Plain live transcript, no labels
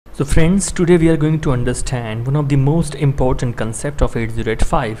So friends, today we are going to understand one of the most important concept of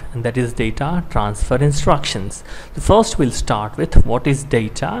 8085, and that is data transfer instructions. So first we'll start with what is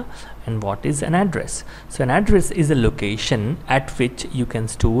data and what is an address. So an address is a location at which you can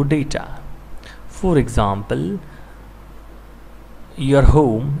store data. For example, your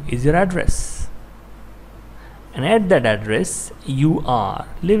home is your address, and at that address you are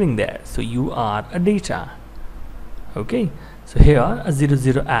living there, so you are a data. Okay, so here a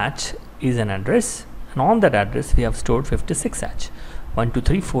 00H is an address, and on that address we have stored 56H.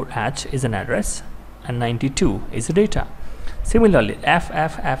 1234H is an address, and 92 is a data. Similarly,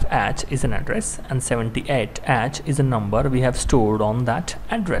 FFFH is an address, and 78H is a number we have stored on that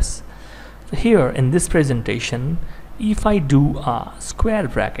address. So here in this presentation, if I do a square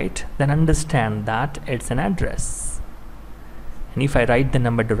bracket, then understand that it's an address, and if I write the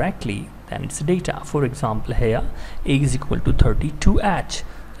number directly, then it's data. For example, here A is equal to 32H.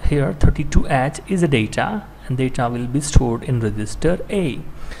 Here 32H is a data, and data will be stored in register A.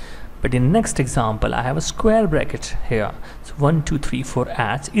 But in next example, I have a square bracket here. So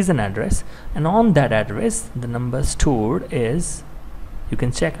 1234H is an address, and on that address the number stored is, you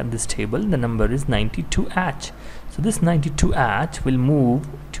can check at this table, the number is 92H. So this 92H will move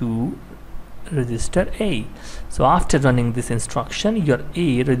to register A. So after running this instruction, your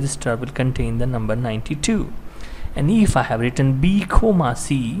A register will contain the number 92. And if I have written B comma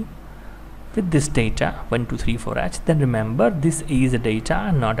C with this data 1234H, then remember this A is a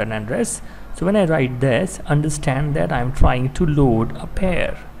data, not an address. So when I write this, understand that I am trying to load a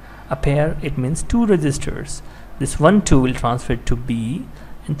pair. A pair, it means two registers. This 12 will transfer to B,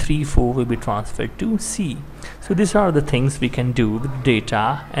 and 34 will be transferred to C. So these are the things we can do with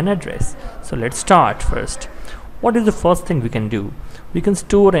data and address. So let's start first. What is the first thing we can do? We can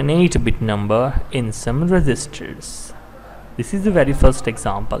store an 8-bit number in some registers. This is the very first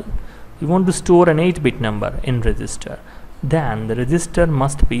example. We want to store an 8-bit number in register. Then the register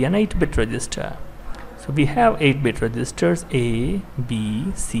must be an 8-bit register. So we have 8-bit registers A,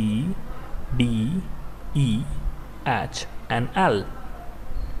 B, C, D, E, H and L.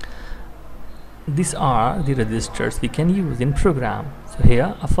 These are the registers we can use in program. So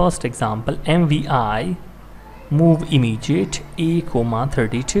here a first example, MVI move immediate A,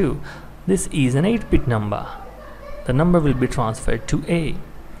 32. This is an 8-bit number. The number will be transferred to A.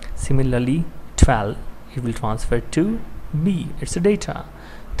 Similarly, 12, it will transfer to B. It's a data.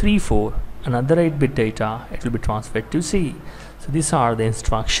 34, another 8-bit data, it will be transferred to C. So these are the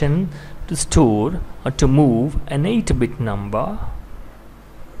instruction to store or to move an 8-bit number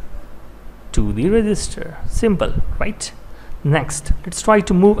to the register. Simple, right? Next, let's try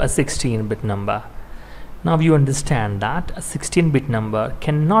to move a 16-bit number. Now you understand that a 16-bit number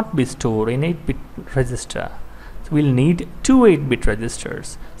cannot be stored in 8-bit register. So we'll need two 8-bit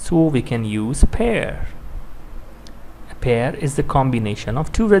registers. So we can use pair. A pair is the combination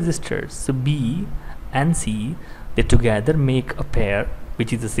of two registers. So B and C, they together make a pair,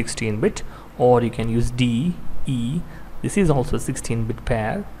 which is a 16-bit, or you can use D, E, this is also a 16-bit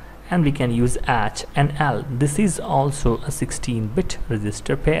pair, and we can use H and L. This is also a 16-bit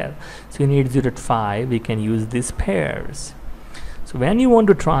register pair. So in 8085 we can use these pairs. So when you want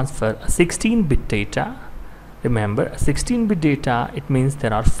to transfer a 16-bit data, remember a 16-bit data, it means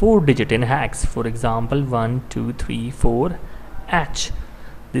there are 4 digits in hex. For example, 1, 2, 3, 4 H.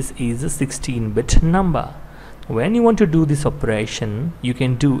 This is a 16-bit number. When you want to do this operation, you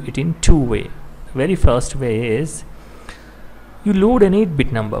can do it in two ways. The very first way is you load an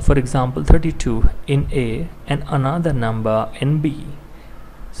 8-bit number, for example 32 in A and another number in B.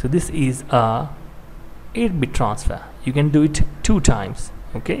 So this is a 8-bit transfer. You can do it 2 times.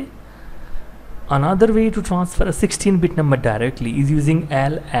 Okay. Another way to transfer a 16-bit number directly is using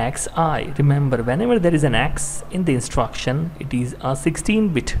LXI. Remember, whenever there is an X in the instruction, it is a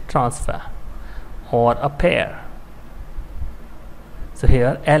 16-bit transfer or a pair. So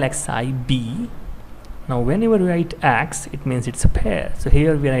here LXI B. Now whenever we write X, it means it's a pair. So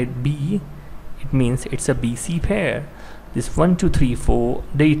here we write B, it means it's a BC pair. This 1, 2, 3, 4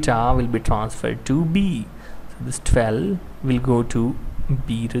 data will be transferred to B. So this 12 will go to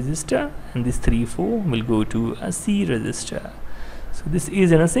B register, and this 3, 4 will go to a C register. So this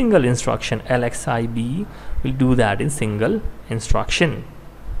is in a single instruction. LXIB will do that in single instruction.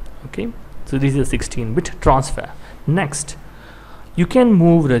 Okay, so this is a 16-bit transfer. Next, you can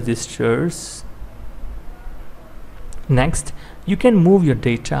move registers. Next, you can move your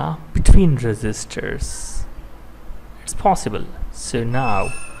data between registers. It's possible. So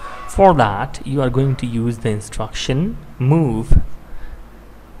now for that you are going to use the instruction move.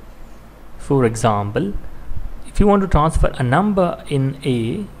 For example, If you want to transfer a number in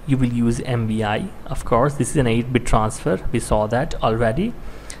A, you will use MVI. Of course, this is an 8-bit transfer. We saw that already.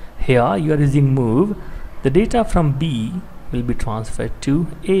 Here you are using move. The data from B will be transferred to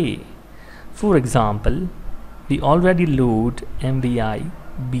A. For example, we already load MVI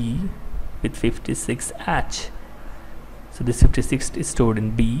B with 56H. So this 56 is stored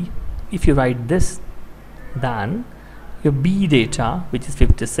in B. If you write this, then your B data, which is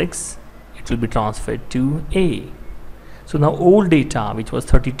 56, it will be transferred to A. So now old data, which was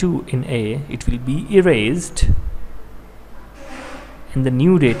 32 in A, it will be erased, and the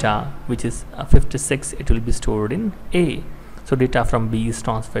new data, which is 56, it will be stored in A. So data from B is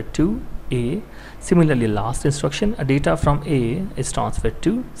transferred to A. Similarly, last instruction, a data from A is transferred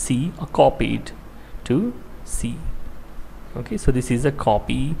to C or copied to C. Okay, so this is a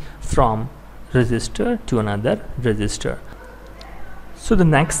copy from register to another register. So the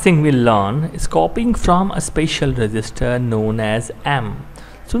next thing we'll learn is copying from a special register known as M.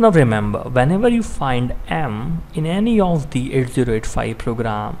 So now remember, whenever you find M in any of the 8085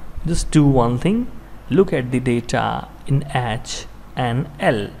 program, just do one thing: look at the data in H and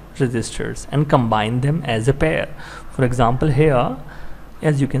L registers and combine them as a pair. For example, here,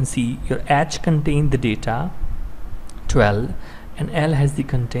 as you can see, your H contains the data 12 and L has the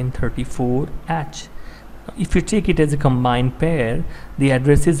content 34H. If you take it as a combined pair, the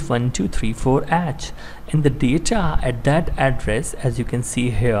address is 1234H, and the data at that address, as you can see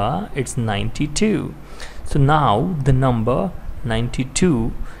here, it's 92. So now the number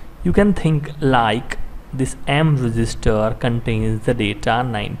 92, you can think like this M register contains the data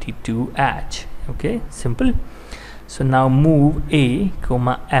 92H. Okay, simple. So now move A,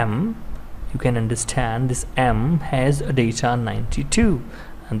 M. You can understand this M has a data 92,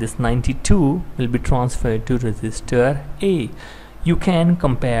 and this 92 will be transferred to register A. You can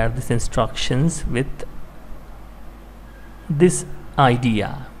compare these instructions with this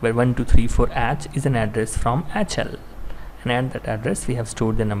idea where 1234H is an address from HL, and at that address we have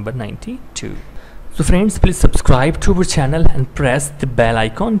stored the number 92. So friends, please subscribe to our channel and press the bell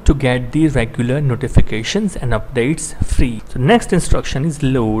icon to get the regular notifications and updates free. So next instruction is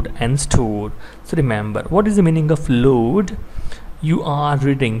load and store. So remember, what is the meaning of load? You are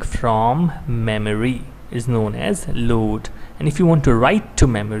reading from memory, is known as load, and if you want to write to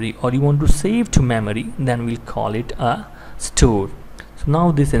memory or you want to save to memory, then we'll call it a store. So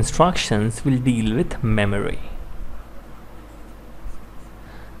now these instructions will deal with memory.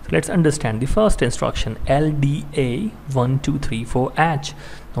 Let's understand the first instruction, LDA 1234H.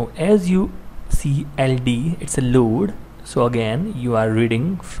 Now as you see LD, it's a load, so again you are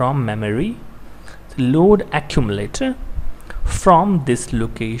reading from memory. So load accumulator from this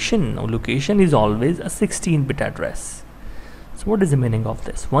location. Now location is always a 16-bit address. So what is the meaning of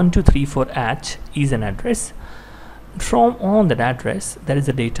this? 1234H is an address. From on that address there is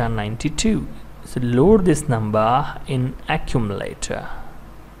a data 92. So load this number in accumulator.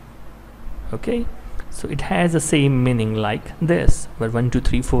 Okay, so it has the same meaning like this, where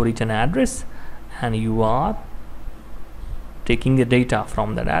 1234 is an address and you are taking the data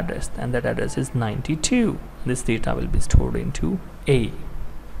from that address, and that address is 92. This data will be stored into A.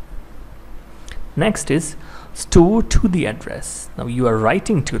 Next is store to the address. Now you are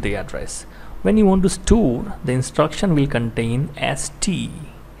writing to the address. When you want to store, the instruction will contain ST,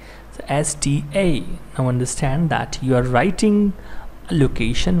 so STA. Now understand that you are writing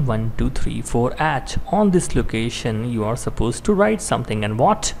location 1234H. On this location you are supposed to write something, and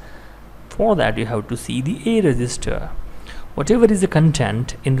what? For that you have to see the A register. Whatever is the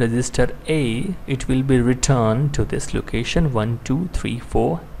content in register A, it will be returned to this location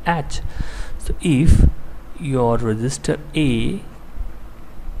 1234H. So if your register A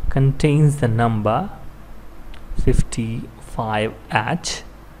contains the number 55H,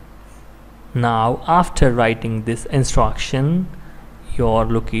 now after writing this instruction, your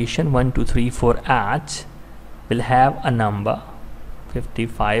location 1234H will have a number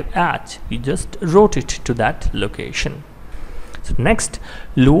 55H. We just wrote it to that location. So next,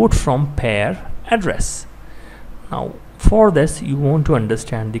 load from pair address. Now for this you want to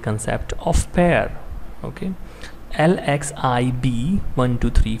understand the concept of pair. Okay, LXIB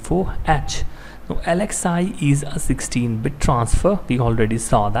 1234H. Now LXI is a 16-bit transfer. We already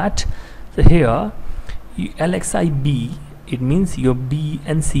saw that. So here LXIB, it means your B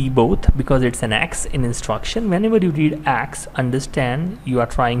and C both, because it's an X in instruction. Whenever you read X, understand you are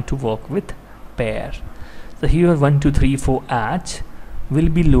trying to work with pair. So here 1234H will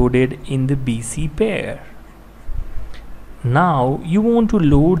be loaded in the BC pair. Now you want to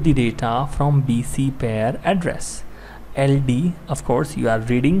load the data from BC pair address. LD, of course you are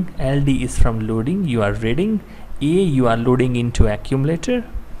reading, LD is from loading, you are reading, A you are loading into accumulator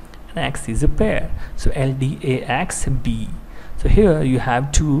and X is a pair, so LDAX B. So here you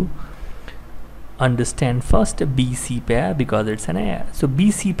have to understand first a BC pair because it's an air. So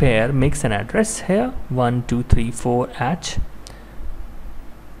BC pair makes an address here 1 2 3 4 H.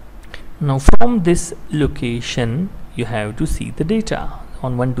 Now from this location you have to see the data.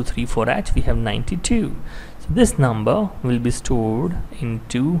 On 1 2 3 4 H we have 92. So this number will be stored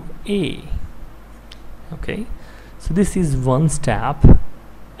into A. Okay, so this is one step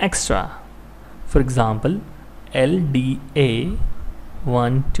extra. For example, LDA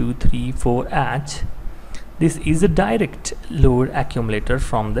 1 2 3 4 H, this is a direct load accumulator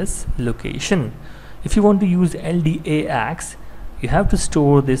from this location. If you want to use LDAX, you have to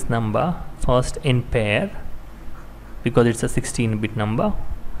store this number first in pair because it's a 16-bit number,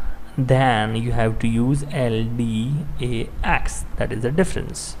 then you have to use LDAX, that is the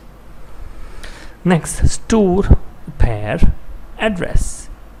difference. Next, store pair address.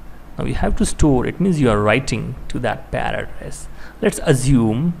 Now you have to store, it means you are writing to that pair address. Let's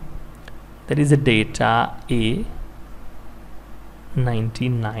assume there is a data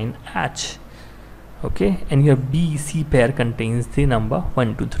A99H, okay, and your BC pair contains the number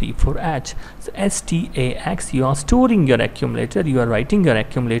 1 2 3 4 H. So STAX, you are storing your accumulator, you are writing your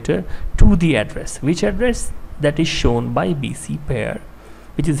accumulator to the address. Which address? That is shown by BC pair,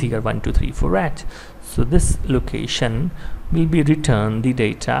 which is here 1 2 3 4 H. So this location will be return the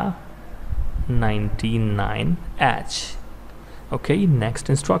data 99H. Okay, next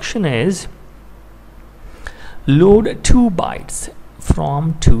instruction is load 2 bytes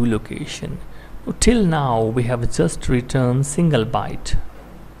from 2 location. Till now we have just returned single byte,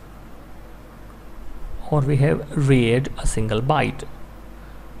 or we have read a single byte.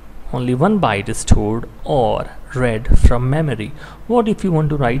 Only 1 byte is stored or read from memory. What if you want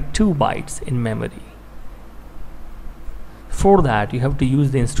to write 2 bytes in memory? For that you have to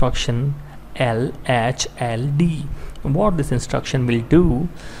use the instruction LHLD. What this instruction will do,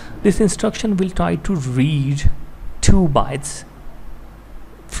 this instruction will try to read 2 bytes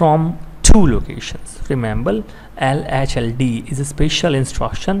from 2 locations. Remember, LHLD is a special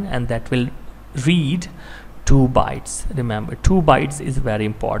instruction and that will read 2 bytes. Remember, 2 bytes is a very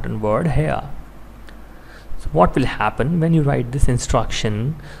important word here. So what will happen when you write this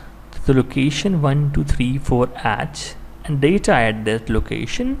instruction to the location 1 2 3 4 H and data at that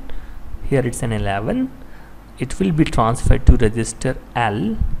location, here it's an 11, it will be transferred to register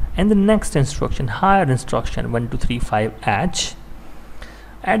L, and the next instruction, higher instruction 1 2 3 5 H,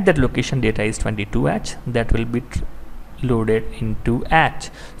 at that location data is 22H, that will be loaded into H.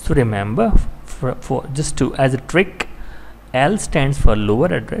 So remember, for just to as a trick, L stands for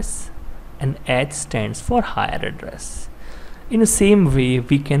lower address and H stands for higher address. In the same way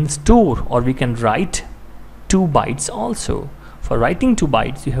we can store or we can write 2 bytes also. For writing 2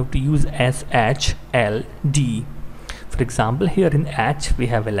 bytes you have to use SHLD. For example, here in H we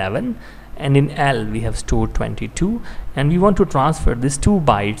have 11 and in L we have stored 22, and we want to transfer this 2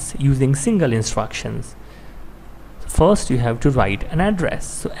 bytes using single instructions. First you have to write an address.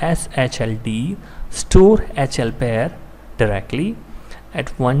 So SHLD, store HL pair directly at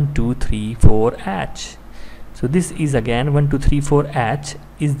 1 2 3 4 H. So this is again 1 2 3 4 H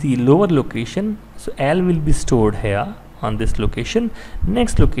is the lower location, so L will be stored here on this location.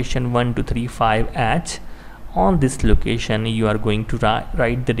 Next location 1 2 3 5 H, on this location you are going to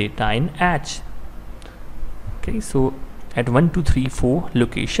write the data in H. Okay, so at 1 2 3 4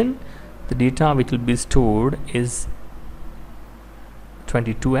 location the data which will be stored is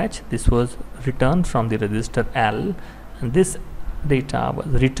 22H. This was returned from the register L and this data was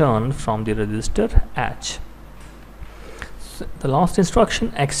returned from the register H. So the last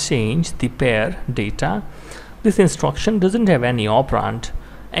instruction, exchange the pair data. This instruction doesn't have any operand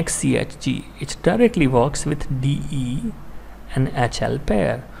XCHG. It directly works with DE and HL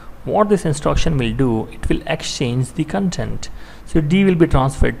pair. What this instruction will do, it will exchange the content. So D will be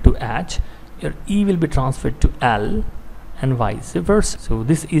transferred to H, your E will be transferred to L, and vice versa. So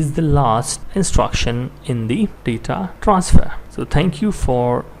this is the last instruction in the data transfer. So thank you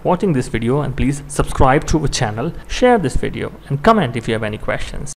for watching this video, and please subscribe to our channel, share this video and comment if you have any questions.